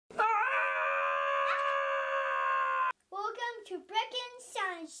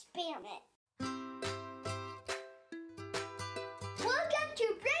experiment. Welcome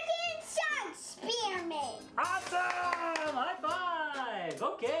to Breckin Science Experiment. Awesome! High five!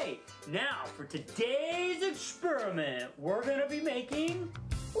 Okay, now for today's experiment, we're gonna be making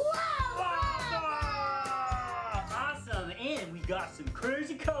lava! Awesome, and we got some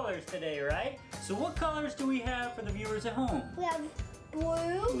crazy colors today, right? So what colors do we have for the viewers at home? We have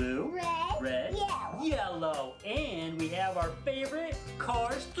blue, red, yellow, and we have our favorite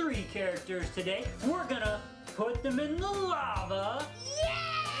Cars 3 characters today. We're gonna put them in the lava.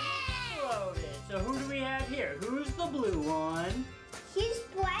 Explode it. So who do we have here? Who's the blue one? He's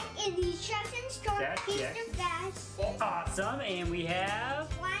black and he's just in Storm. He's the fastest. Awesome, and we have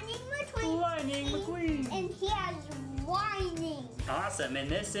Lightning McQueen. And he has whining. Awesome, and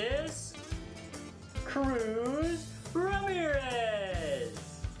this is Cruz Ramirez.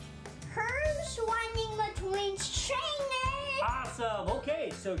 Her's whining McQueen's trainer. Awesome,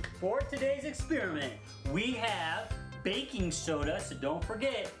 okay, so for today's experiment, we have baking soda, so don't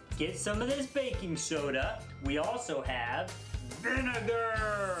forget, get some of this baking soda. We also have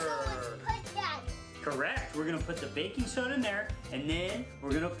vinegar. So let's put that. Correct, we're gonna put the baking soda in there, and then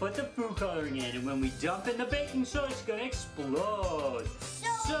we're gonna put the food coloring in, and when we dump in the baking soda, it's gonna explode.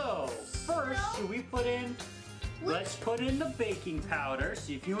 So first, should we put in, let's put in the baking powder.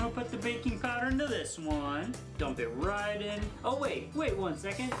 So if you wanna put the baking powder into this one, dump it right in. Oh wait 1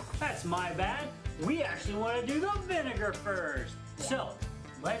 second, that's my bad. We actually wanna do the vinegar first. So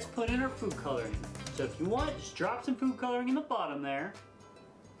let's put in our food coloring. So if you want, just drop some food coloring in the bottom there.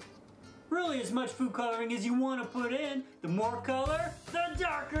 Really as much food coloring as you want to put in. The more color, the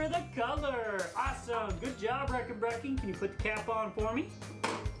darker the color. Awesome, good job, Breckin. Can you put the cap on for me?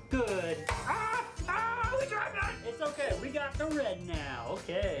 Good. We tried that. It's okay, we got the red now.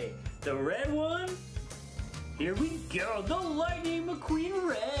 Okay, the red one. Here we go, the Lightning McQueen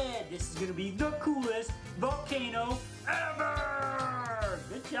red. This is gonna be the coolest volcano ever.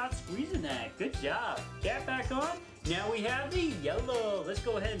 Good job squeezing that, good job. Cap back on. Now we have the yellow. Let's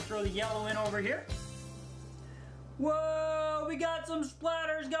go ahead and throw the yellow in over here. Whoa, we got some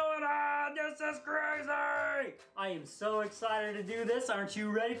splatters going on. This is crazy. I am so excited to do this. Aren't you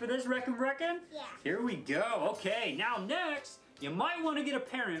ready for this, Breckin? Yeah. Here we go. Okay, now next, you might want to get a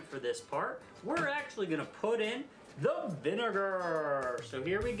parent for this part. We're actually going to put in the vinegar. So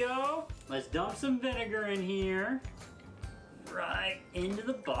here we go. Let's dump some vinegar in here. Right into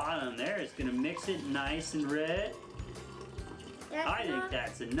the bottom there. It's going to mix it nice and red. I think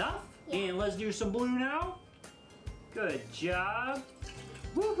that's enough. Yeah. And let's do some blue now. Good job.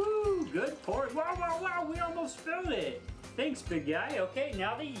 Woohoo! Good pour. Wow, we almost spilled it. Thanks, big guy. Okay,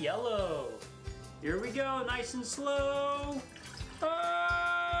 now the yellow. Here we go, nice and slow.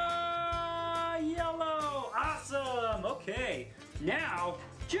 Yellow. Awesome. Okay, now,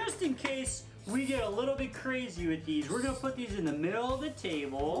 just in case we get a little bit crazy with these, we're gonna put these in the middle of the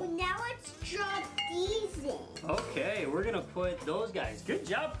table. Well, now let's drop these in. Okay, we're gonna put those guys. Good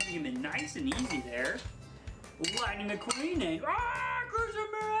job putting them in nice and easy there. Lightning McQueen and Cruz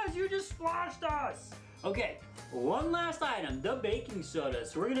Ramirez, you just splashed us. Okay, one last item, the baking soda.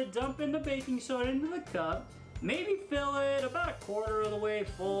 So we're gonna dump in the baking soda into the cup. Maybe fill it about 1/4 of the way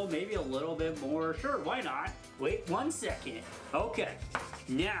full, maybe a little bit more. Sure, why not? Wait 1 second. Okay,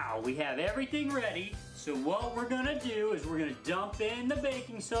 now we have everything ready. So what we're gonna do is we're gonna dump in the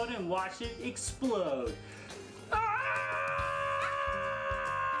baking soda and watch it explode.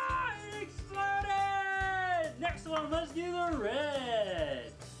 It exploded! Next one, let's do the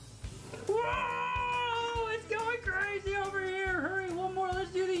red. Whoa! It's going crazy over here. Hurry, one more, let's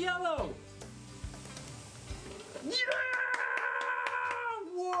do the yellow. Yeah!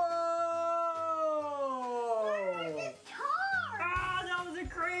 Whoa! Where are the cars? That was a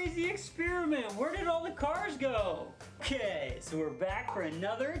crazy experiment. Where did all the cars go? Okay, so we're back for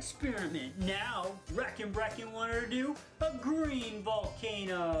another experiment. Now, Breckin wanted to do a green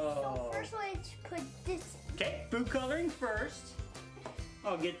volcano. So first let's put this. Okay, food coloring first.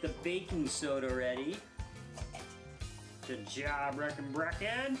 I'll get the baking soda ready. Good job,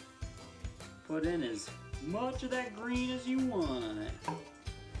 Breckin. Put in as much of that green as you want.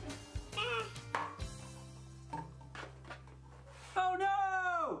 Oh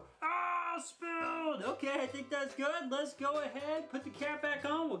no! Spilled! Okay, I think that's good. Let's go ahead, put the cap back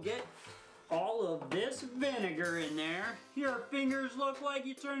on. We'll get all of this vinegar in there. Your fingers look like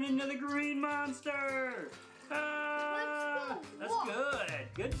you turned into the green monster. That's good.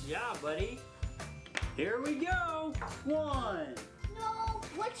 Good job, buddy. Here we go. One. No,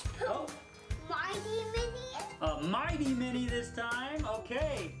 let's put Mighty Mini. A Mighty Mini this time.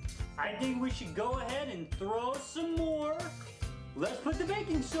 Okay. I think we should go ahead and throw some more let's put the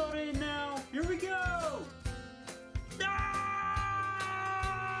baking soda in now. Here we go. Ah!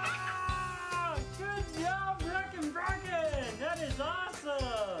 Good job, Breckin. That is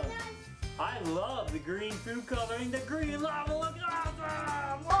awesome. I love the green food coloring. The green lava looks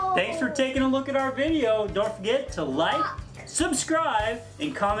awesome. Oh. Thanks for taking a look at our video. Don't forget to like, subscribe,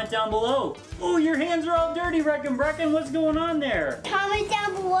 and comment down below. Oh, your hands are all dirty, Breckin. What's going on there? Comment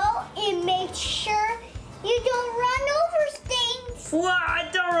down below and make sure you don't run over things. What? I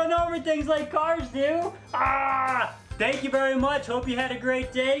don't run over things like cars do. Ah! Thank you very much. Hope you had a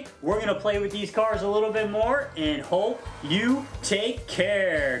great day. We're going to play with these cars a little bit more and hope you take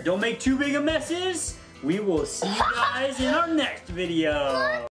care. Don't make too big of messes. We will see you guys in our next video.